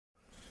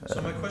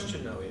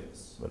question now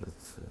is, But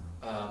it's,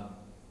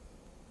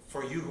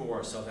 for you who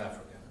are South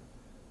African,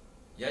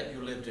 yet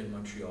you lived in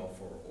Montreal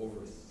for over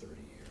 30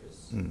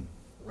 years,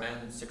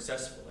 ran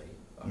successfully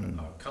a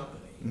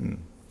company,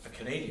 a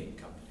Canadian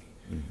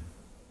company,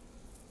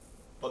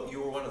 but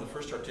you were one of the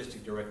first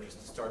artistic directors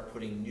to start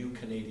putting new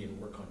Canadian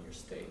work on your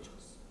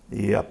stages.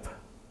 Yep.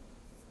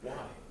 Why?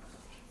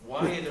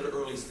 Why at an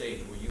early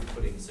stage were you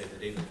putting, say, the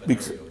David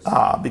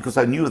Venarios? Because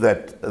I knew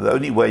that the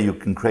only way you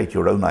can create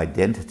your own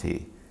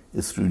identity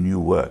is through new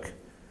work.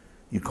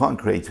 You can't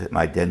create an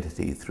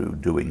identity through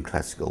doing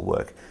classical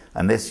work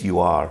unless you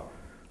are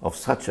of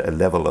such a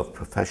level of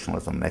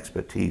professionalism and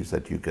expertise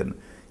that you can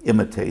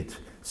imitate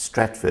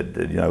Stratford,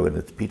 you know, in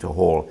its Peter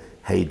Hall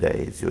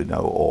heydays, you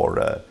know,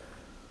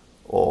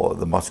 or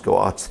the Moscow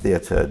Arts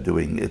Theatre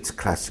doing its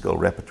classical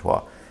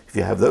repertoire. If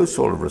you have those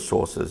sort of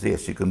resources,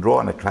 yes, you can draw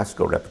on a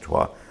classical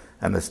repertoire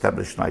and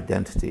establish an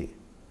identity.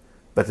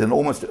 But in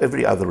almost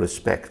every other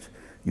respect,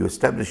 you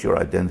establish your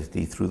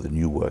identity through the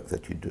new work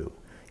that you do.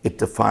 It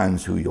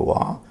defines who you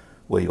are,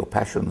 where your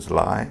passions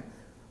lie,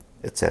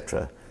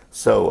 etc.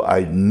 So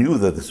I knew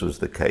that this was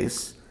the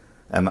case.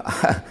 And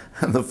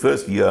the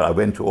first year I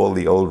went to all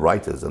the old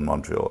writers in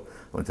Montreal.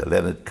 I went to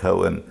Leonard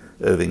Cohen,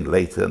 Irving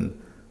Layton,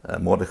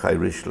 Mordechai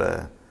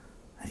Richler.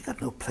 And he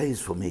got no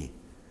plays for me.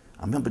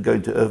 I remember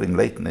going to Irving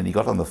Layton and he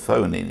got on the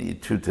phone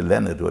and to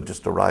Leonard, who had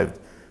just arrived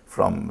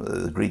from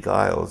the Greek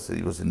Isles.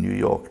 He was in New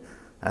York.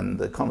 And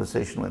the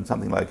conversation went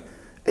something like,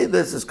 hey,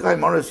 there's this guy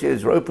Maurice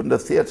who's opened a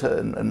theatre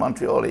in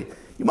Montreal. You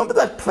remember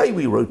that play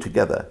we wrote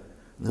together?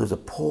 And there was a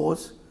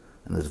pause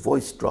and his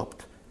voice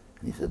dropped.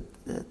 And he said,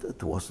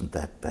 it wasn't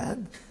that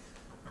bad.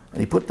 And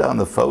he put down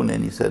the phone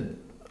and he said,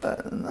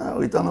 no,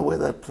 we don't know where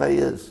that play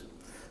is.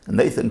 And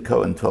Nathan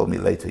Cohen told me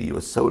later he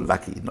was so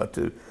lucky not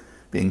to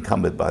be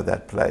encumbered by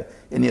that play.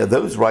 And you know,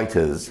 those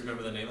writers... Do you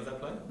remember the name of that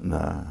play?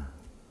 No.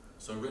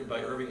 So written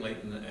by Irving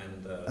Layton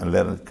and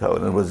Leonard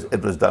Cohen.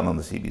 It was done on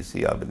the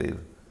CBC, I believe.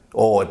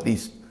 Or at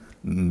least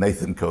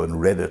Nathan Cohen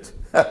read it.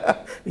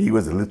 He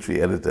was a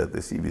literary editor at the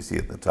CBC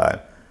at the time.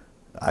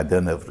 I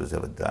don't know if it was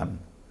ever done.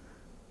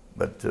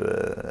 But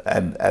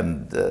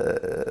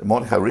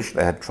Mordechai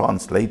Richler had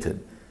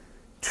translated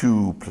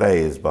 2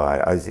 plays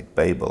by Isaac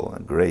Babel,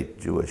 a great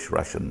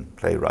Jewish-Russian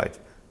playwright,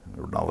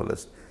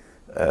 novelist,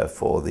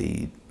 for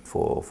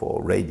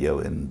radio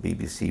in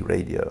BBC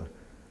Radio.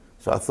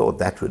 So I thought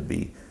that would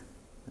be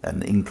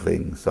an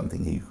inkling,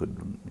 something he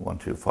could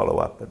want to follow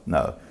up. But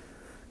no,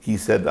 he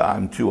said,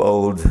 I'm too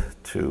old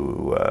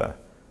to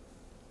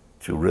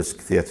risk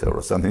theatre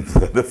or something to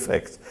that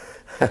effect.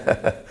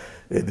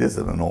 It is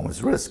an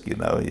enormous risk, you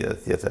know,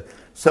 theatre.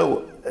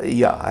 So,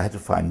 yeah, I had to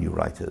find new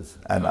writers.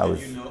 And how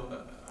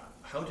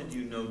did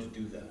you know to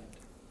do that?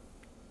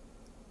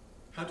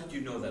 How did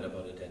you know that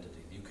about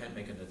identity? You can't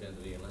make an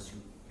identity unless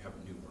you have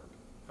new work.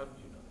 How did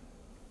you know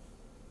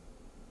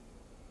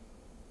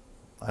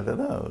that? I don't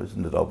know.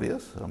 Isn't it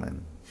obvious? I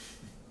mean...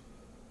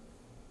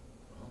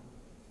 Well,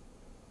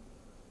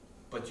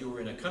 but you were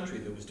in a country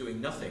that was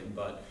doing nothing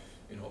but,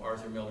 you know,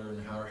 Arthur Miller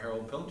and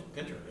Harold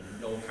Pinter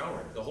and Noel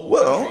Coward. The whole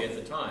country at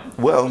the time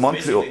was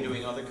Montreal, basically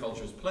doing other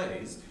cultures'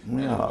 plays. Yeah.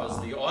 And it was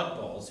the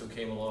oddballs who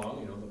came along,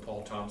 you know, the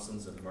Paul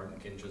Thomsons and the Martin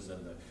Kinches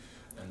and the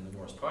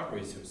Maurice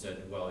Podbreys, who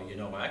said, well, you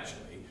know,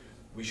 actually,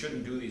 we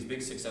shouldn't do these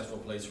big successful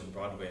plays from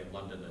Broadway in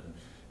London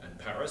and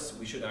Paris.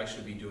 We should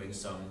actually be doing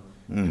some...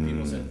 And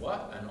people said,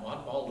 what? An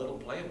oddball little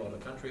play about a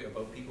country,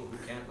 about people who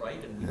can't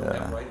write, and we don't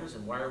have writers,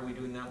 and why are we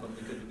doing that when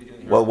we could be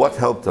doing... Well, what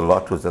helped a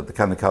lot was that the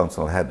Canada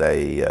Council had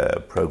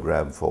a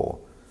program for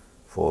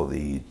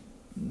the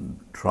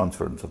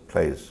transference of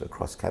plays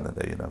across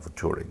Canada, you know, for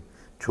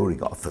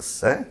touring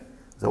office, eh?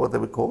 Is that what they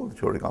were called, the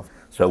touring office?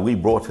 So we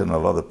brought in a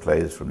lot of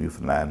plays from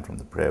Newfoundland, from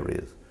the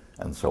prairies,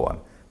 and so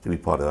on, to be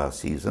part of our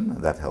season,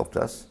 and that helped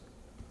us.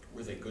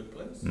 Were they good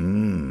plays?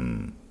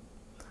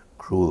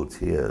 Cruel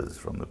Tears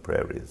from the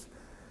Prairies,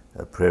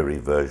 a prairie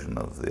version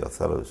of the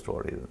Othello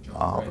story,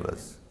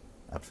 marvelous,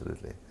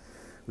 absolutely.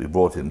 We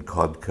brought in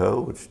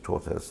Codco, which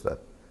taught us that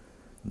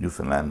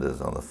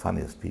Newfoundlanders are the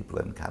funniest people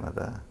in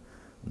Canada,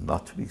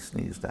 not to be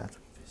sneezed at.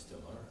 They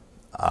still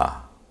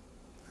are.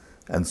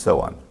 And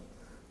so on.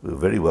 We were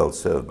very well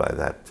served by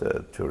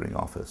that touring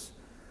office.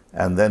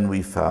 And then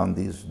we found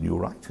these new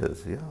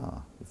writers, we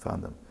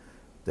found them,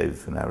 David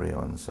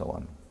Fenario and so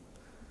on.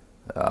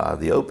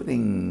 The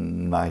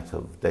opening night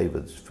of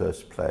David's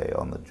first play,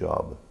 On the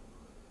Job,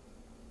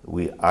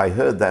 I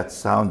heard that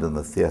sound in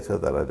the theatre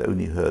that I'd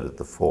only heard at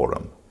the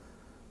Forum,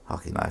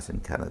 Hockey Night in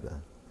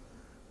Canada,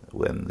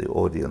 when the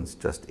audience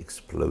just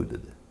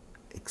exploded.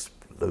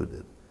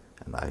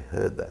 And I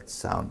heard that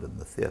sound in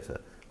the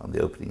theatre on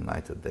the opening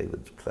night of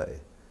David's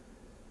play.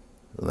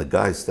 And the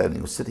guy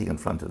sitting in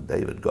front of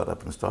David got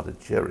up and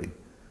started cheering.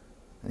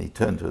 And he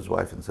turned to his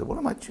wife and said, what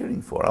am I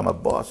cheering for? I'm a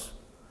boss.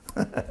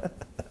 This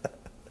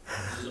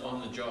is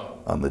On the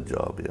Job. On the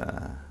Job,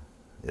 yeah.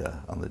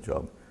 Yeah, On the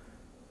Job.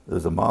 There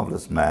was a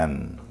marvelous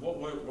man. And what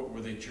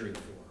were they cheering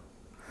for?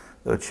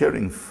 They were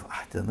cheering,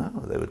 I don't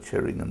know, they were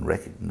cheering in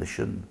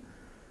recognition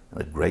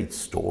and a great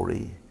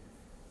story.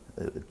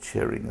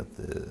 cheering at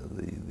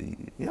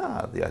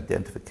the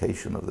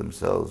identification of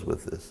themselves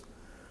with this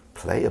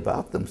play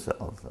about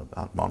themselves,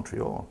 about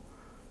Montreal.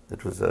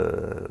 It was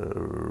a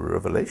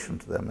revelation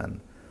to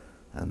them,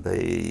 and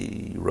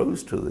they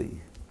rose to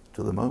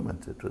the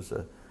moment. It was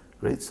a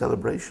great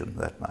celebration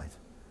that night.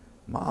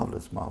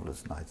 Marvelous,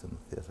 marvelous night in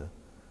the theatre.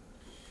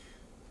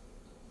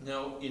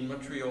 Now, in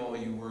Montreal,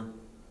 you were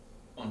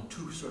on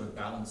two sort of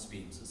balance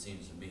beams, it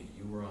seems to me.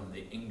 You were on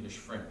the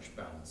English-French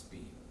balance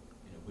beam.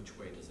 You know, which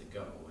way does it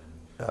go?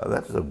 And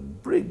that was a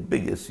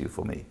big issue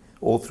for me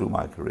all through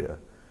my career,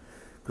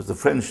 because the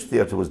French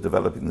theatre was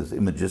developing this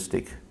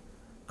imagistic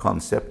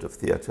concept of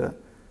theatre,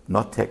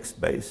 not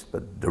text-based,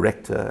 but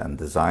director and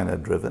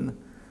designer-driven,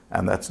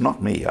 and that's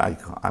not me.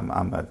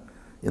 I'm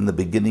in the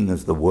beginning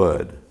is the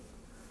Word.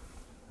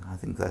 I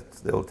think that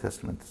the Old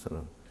Testament sort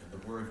of the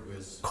Word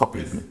was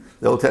copied me.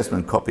 The Old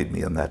Testament copied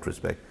me in that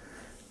respect.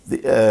 The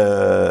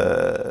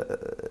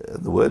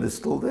Word is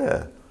still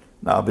there.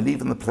 Now, I believe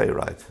in the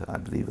playwright. I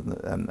believe in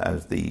and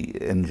as the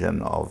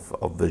engine of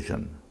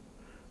vision,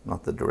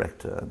 not the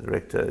director. The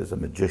director is a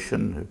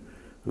magician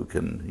who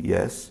can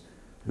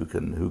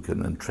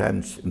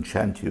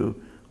enchant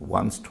you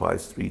once,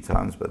 twice, 3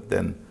 times, but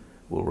then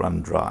will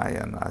run dry.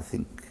 And I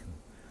think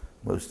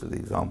most of the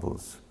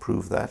examples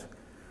prove that.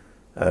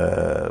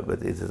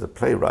 But it is a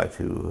playwright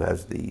who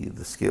has the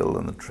skill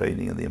and the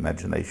training and the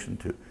imagination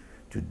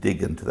to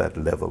dig into that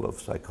level of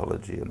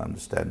psychology and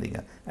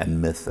understanding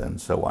and myth and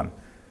so on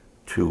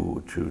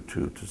to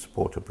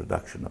support a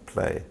production, a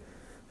play.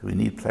 So we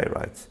need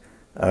playwrights.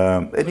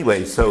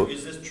 Anyway, so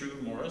is this true,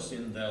 Maurice,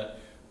 in that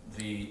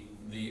the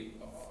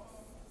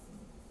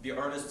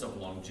artists of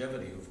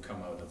longevity who've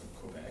come out of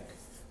Quebec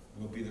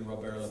will be the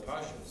Robert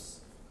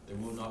Lepages? There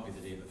will not be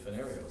the David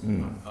Fenarios.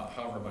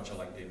 However much I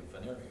like David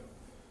Fenario,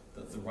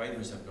 the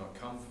writers have not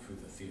come through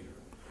the theatre,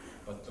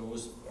 but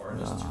those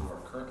artists who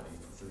are currently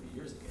for 30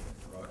 years again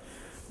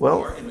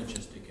are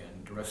imagistic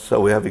and direct.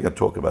 So we're having a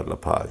talk about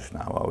Lepage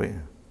now, are we?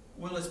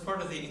 Well, it's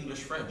part of the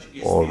English-French.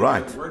 Is All the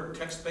right. word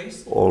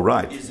text-based? All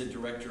right. Is it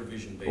director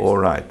vision-based? All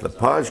right.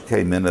 Lepage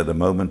came in at a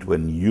moment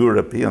when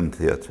European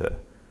theatre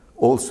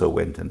also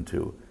went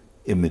into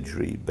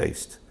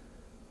imagery-based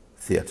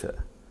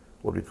theatre,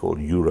 what we call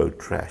Euro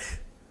trash.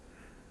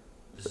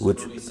 This is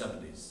early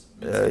 70s.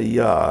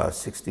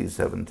 60s,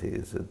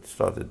 70s, it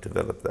started to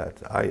develop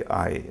that.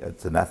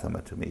 It's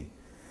anathema to me.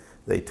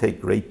 They take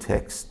great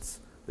texts,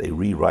 they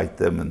rewrite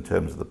them in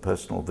terms of the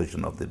personal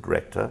vision of the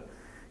director.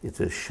 It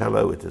is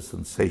shallow, it is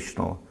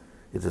sensational,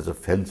 it is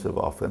offensive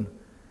often.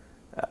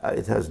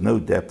 It has no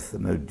depth,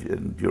 no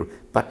endurance,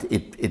 but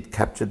it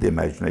captured the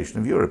imagination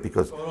of Europe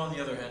because... Well, on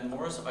the other hand,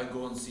 Maurice, I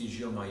go and see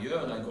Gilles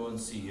Maillot and I go and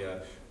see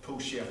Paul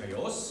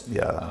Chérios,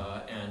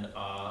 and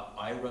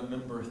I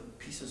remember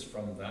pieces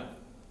from that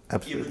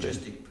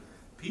imagistic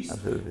piece,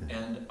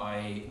 and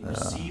I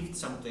received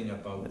something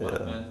about what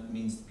it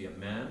means to be a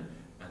man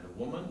and a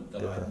woman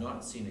that I had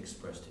not seen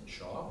expressed in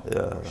Shaw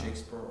or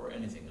Shakespeare or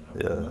anything, and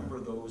I remember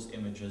those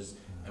images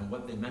and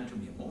what they meant to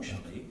me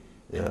emotionally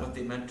and what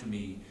they meant to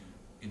me,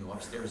 you know,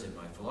 upstairs in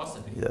my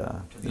philosophy.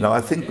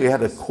 I think we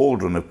had a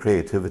cauldron of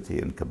creativity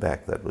in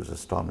Quebec that was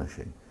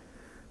astonishing,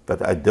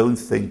 but I don't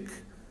think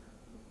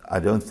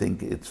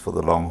it's for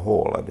the long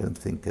haul. I don't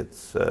think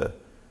it's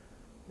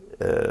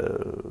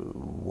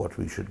what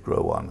we should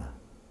grow on.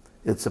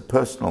 It's a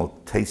personal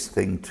taste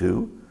thing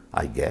too,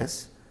 I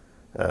guess.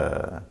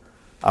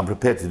 I'm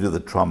prepared to do the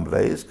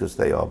Tremblays because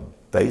they are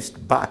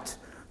based, but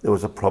there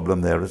was a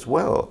problem there as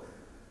well.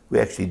 We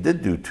actually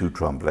did do 2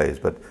 Tremblays,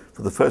 but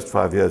for the first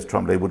 5 years,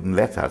 Tremblay wouldn't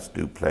let us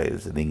do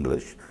plays in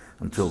English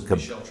until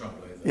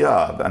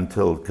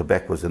until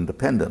Quebec was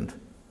independent.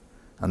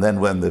 And then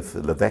when the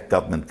Levesque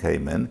government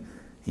came in,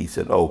 he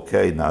said,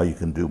 "Okay, now you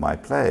can do my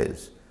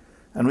plays."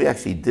 And we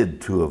actually did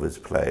 2 of his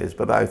plays,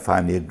 but I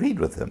finally agreed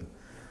with him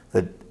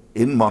that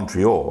in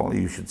Montreal,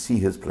 you should see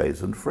his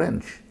plays in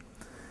French.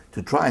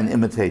 To try and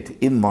imitate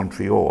in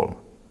Montreal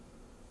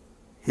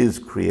his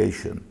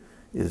creation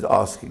is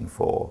asking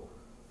for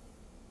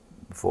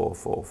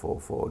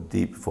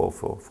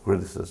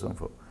criticism.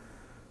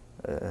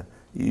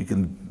 You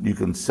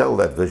can sell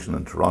that vision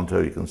in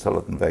Toronto, you can sell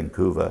it in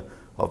Vancouver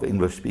of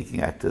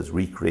English-speaking actors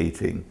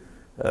recreating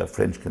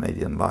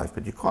French-Canadian life,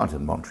 but you can't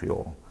in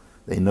Montreal.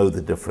 They know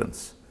the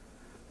difference.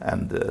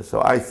 And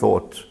so I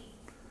thought,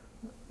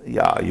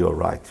 yeah, you're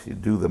right, you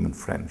do them in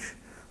French.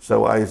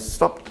 So I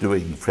stopped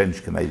doing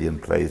French-Canadian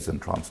plays in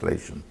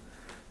translation.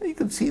 You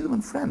can see them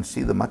in French,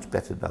 see them much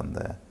better done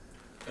there.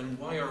 And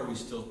why are we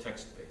still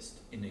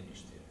text-based in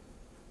English theatre?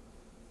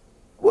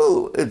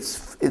 Well,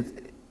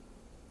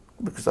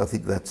 because I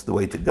think that's the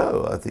way to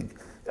go.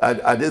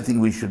 I don't think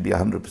we should be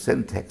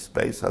 100%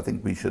 text-based. I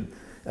think we should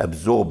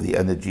absorb the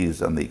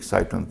energies and the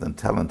excitement and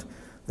talent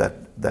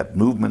that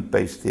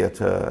movement-based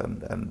theatre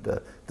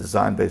and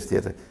design-based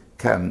theatre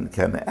can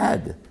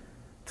add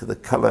to the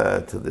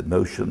colour, to the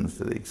notions,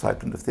 to the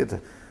excitement of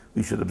theatre.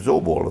 We should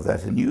absorb all of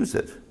that and use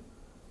it.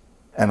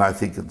 And I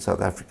think in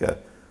South Africa,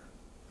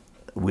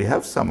 we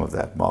have some of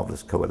that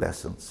marvellous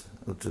coalescence,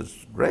 which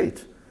is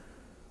great.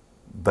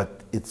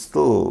 but it's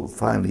still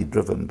finally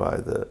driven by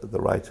the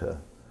writer.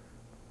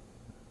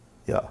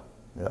 Yeah,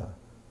 yeah.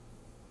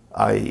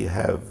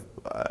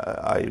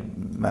 I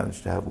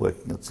managed to have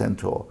working at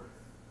Centaur,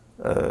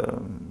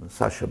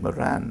 Sasha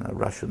Moran, a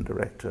Russian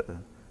director,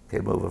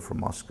 came over from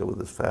Moscow with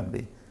his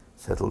family,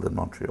 settled in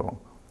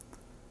Montreal.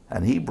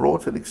 And he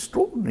brought an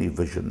extraordinary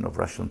vision of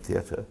Russian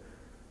theatre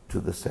to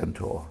the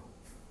Centaur.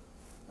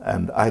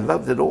 And I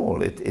loved it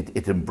all.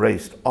 It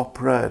embraced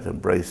opera, it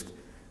embraced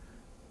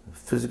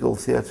physical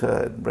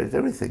theatre, it embraced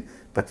everything.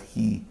 But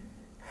he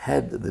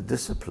had the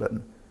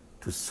discipline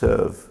to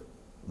serve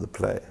the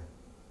play.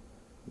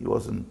 He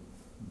wasn't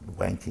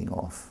wanking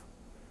off,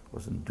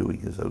 wasn't doing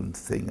his own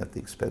thing at the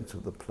expense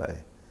of the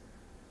play.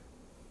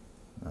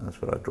 And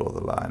that's where I draw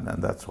the line,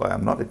 and that's why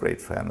I'm not a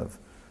great fan of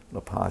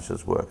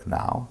Lepage's work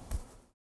now.